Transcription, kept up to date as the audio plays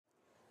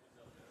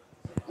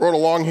Rode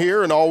along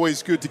here, and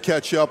always good to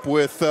catch up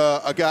with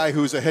a guy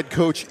who's a head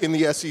coach in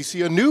the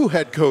SEC, a new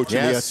head coach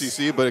in the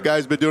SEC, but a guy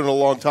who's been doing it a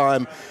long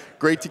time.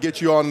 Great to get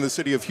you on in the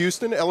city of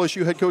Houston.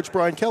 LSU head coach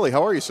Brian Kelly.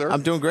 How are you, sir?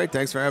 I'm doing great.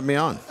 Thanks for having me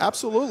on.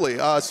 Absolutely.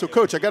 So,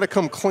 Coach, I got to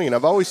come clean.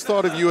 I've always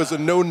thought of you as a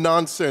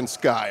no-nonsense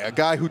guy, a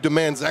guy who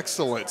demands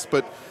excellence.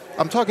 But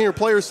I'm talking to your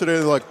players today,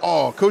 they're like,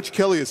 oh, Coach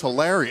Kelly is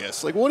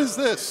hilarious. Like, what is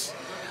this?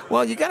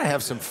 Well, you got to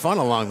have some fun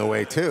along the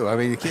way, too. I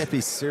mean, you can't be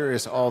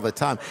serious all the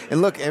time.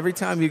 And look, every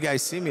time you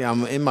guys see me,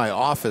 I'm in my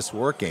office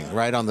working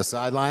right on the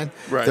sideline.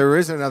 Right. There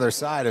is another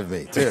side of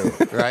me, too,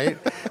 right?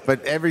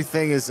 But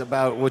everything is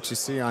about what you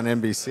see on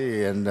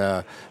NBC,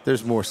 and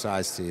there's more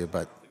sides to you.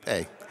 But,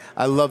 hey,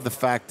 I love the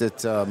fact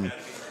that,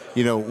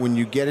 when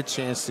you get a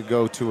chance to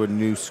go to a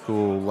new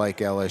school like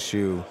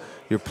LSU,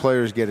 your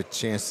players get a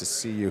chance to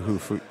see you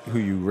who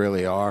you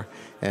really are,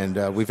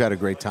 and we've had a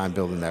great time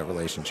building that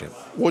relationship.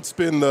 What's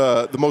been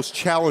the most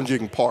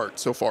challenging part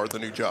so far of the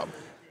new job?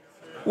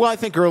 Well, I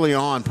think early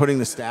on, putting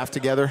the staff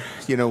together,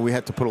 we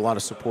had to put a lot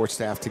of support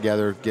staff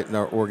together, getting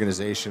our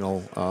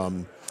organizational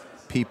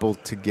people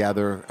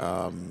together,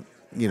 a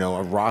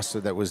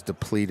roster that was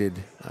depleted,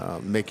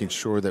 making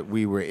sure that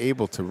we were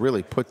able to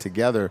really put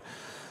together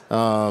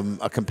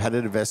a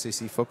competitive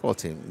SEC football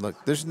team. Look,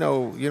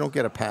 you don't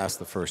get a pass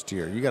the first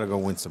year. You got to go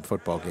win some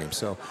football games.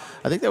 So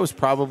I think that was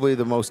probably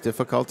the most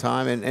difficult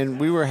time, and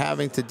we were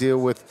having to deal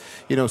with,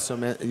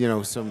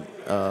 some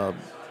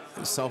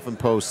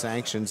self-imposed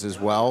sanctions as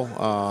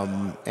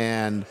well,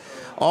 and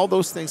all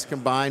those things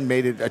combined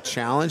made it a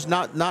challenge.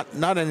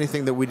 Not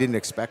anything that we didn't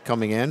expect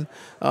coming in,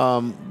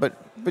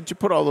 but you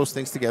put all those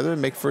things together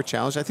and make for a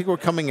challenge. I think we're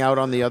coming out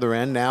on the other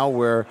end now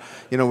where,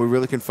 we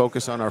really can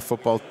focus on our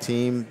football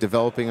team,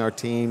 developing our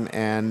team,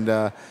 and,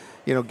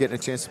 getting a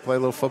chance to play a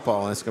little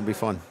football, and it's going to be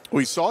fun.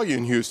 We saw you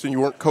in Houston.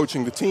 You weren't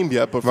coaching the team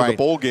yet, but for the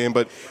bowl game.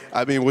 But,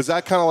 I mean, was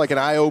that kind of like an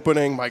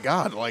eye-opening, my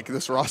God, like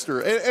this roster,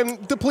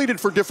 and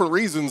depleted for different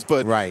reasons,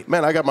 but,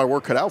 man, I got my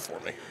work cut out for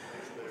me.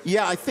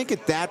 Yeah, I think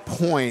at that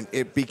point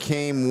it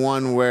became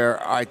one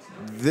where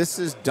this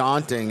is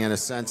daunting in a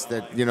sense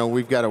that,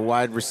 we've got a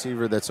wide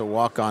receiver that's a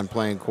walk-on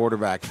playing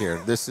quarterback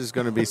here. This is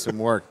going to be some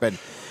work. But,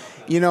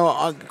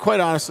 quite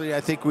honestly,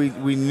 I think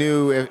we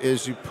knew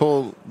as you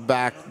pull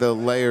back the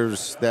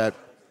layers that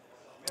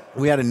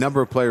we had a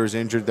number of players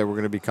injured that were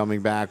going to be coming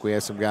back. We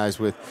had some guys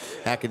with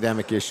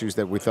academic issues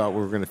that we thought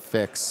we were going to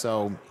fix.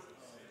 So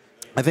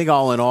I think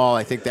all in all,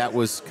 I think that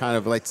was kind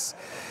of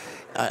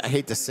I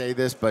hate to say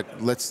this,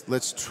 but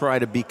let's try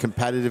to be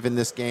competitive in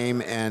this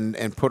game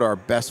and put our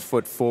best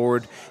foot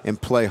forward and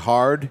play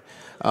hard.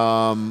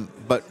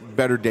 But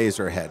better days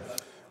are ahead.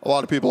 A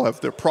lot of people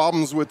have their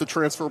problems with the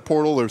transfer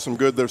portal. There's some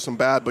good, there's some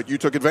bad, but you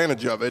took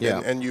advantage of it,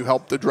 and you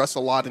helped address a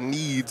lot of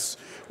needs.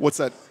 What's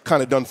that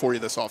kind of done for you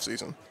this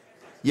offseason?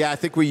 Yeah, I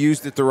think we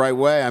used it the right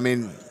way. I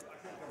mean,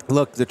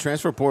 look, the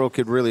transfer portal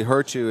could really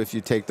hurt you if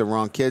you take the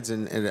wrong kids,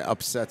 and it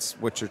upsets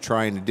what you're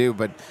trying to do.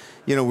 But,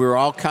 we were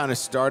all kind of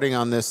starting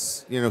on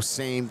this,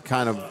 same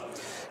kind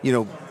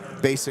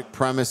of, basic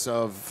premise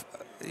of,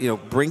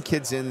 bring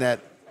kids in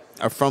that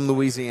are from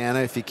Louisiana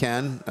if you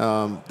can,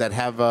 that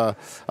have a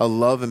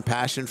love and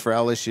passion for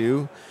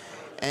LSU.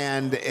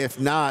 And if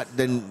not,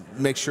 then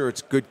make sure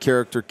it's good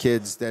character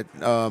kids that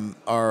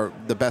are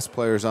the best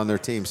players on their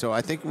team. So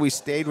I think we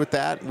stayed with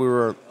that. We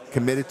were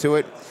committed to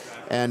it,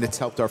 and it's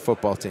helped our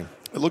football team.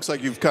 It looks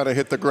like you've kind of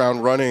hit the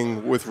ground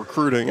running with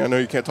recruiting. I know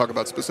you can't talk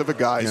about specific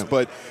guys,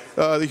 but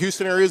the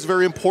Houston area is a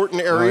very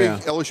important area.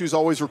 LSU's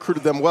always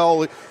recruited them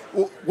well.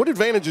 What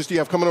advantages do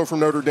you have coming over from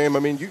Notre Dame? I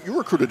mean, you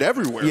recruited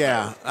everywhere.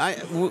 Yeah.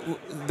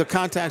 The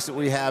contacts that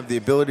we have, the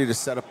ability to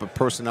set up a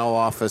personnel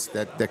office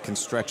that can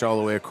stretch all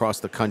the way across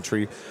the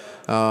country,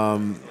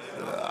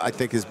 I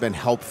think has been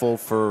helpful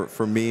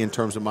for me in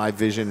terms of my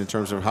vision, in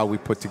terms of how we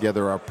put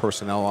together our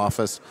personnel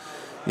office.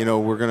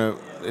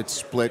 It's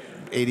split.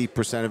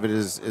 80% of it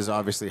is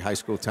obviously high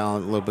school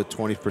talent. A little bit,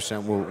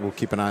 20% we'll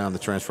keep an eye on the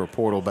transfer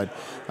portal. But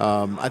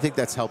I think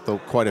that's helped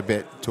quite a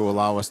bit to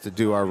allow us to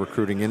do our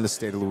recruiting in the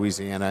state of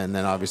Louisiana, and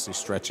then obviously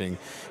stretching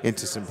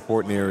into some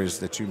important areas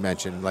that you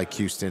mentioned, like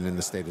Houston and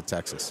the state of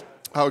Texas.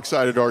 How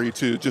excited are you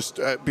to just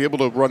be able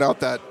to run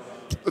out that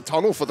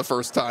tunnel for the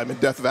first time in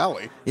Death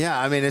Valley? Yeah,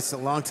 I mean, it's a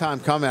long time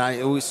coming.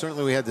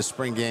 We had the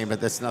spring game, but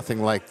that's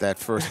nothing like that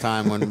first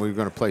time when we were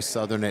going to play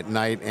Southern at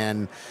night,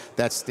 and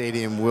that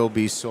stadium will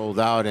be sold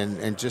out.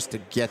 And just to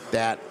get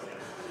that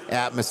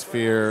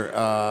atmosphere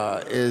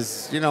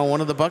is,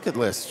 one of the bucket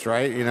lists,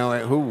 right?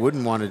 Who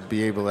wouldn't want to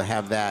be able to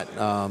have that?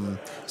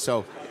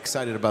 So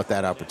excited about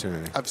that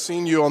opportunity. I've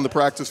seen you on the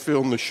practice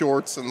field in the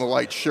shorts and the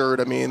light shirt.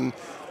 I mean,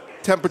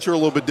 temperature a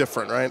little bit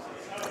different, right?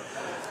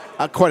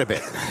 Quite a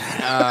bit.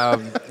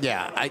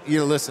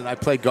 Listen, I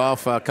played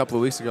golf a couple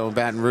of weeks ago in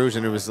Baton Rouge,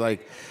 and it was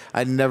like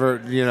I never,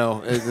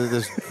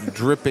 this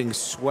dripping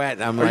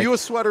sweat. Are you a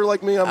sweater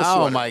like me? I'm a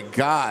sweater. Oh, my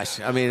gosh.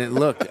 I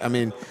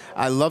mean,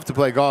 I love to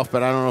play golf,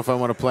 but I don't know if I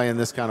want to play in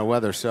this kind of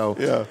weather. So,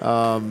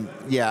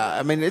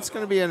 it's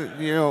going to be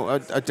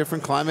a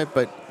different climate.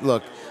 But,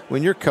 look,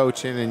 when you're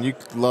coaching and you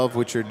love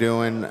what you're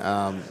doing,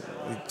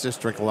 just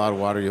drink a lot of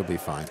water, you'll be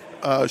fine.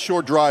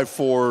 short drive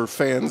for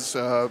fans,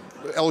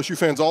 LSU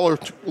fans all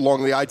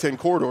along the I-10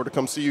 corridor to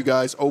come see you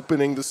guys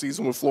opening the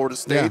season with Florida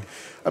State.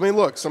 Yeah. I mean,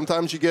 look,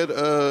 sometimes you get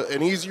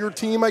an easier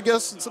team, I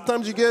guess, and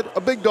sometimes you get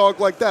a big dog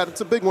like that.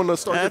 It's a big one to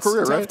start your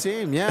career, right? Tough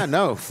team, yeah.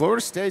 No,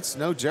 Florida State's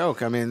no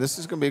joke. I mean, this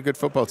is going to be a good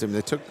football team.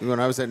 When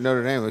I was at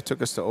Notre Dame, they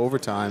took us to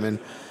overtime, and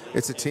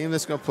it's a team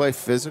that's going to play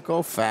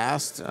physical,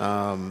 fast,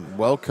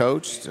 well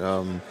coached.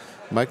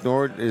 Mike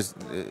Nord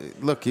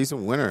look, he's a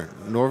winner.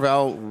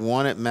 Norvell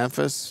won at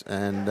Memphis,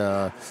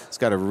 and he's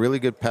got a really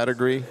good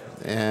pedigree,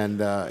 and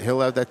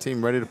he'll have that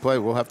team ready to play.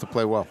 We'll have to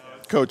play well.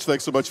 Coach,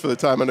 thanks so much for the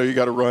time. I know you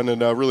got to run,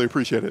 and really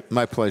appreciate it.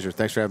 My pleasure.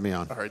 Thanks for having me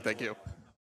on. All right, thank you.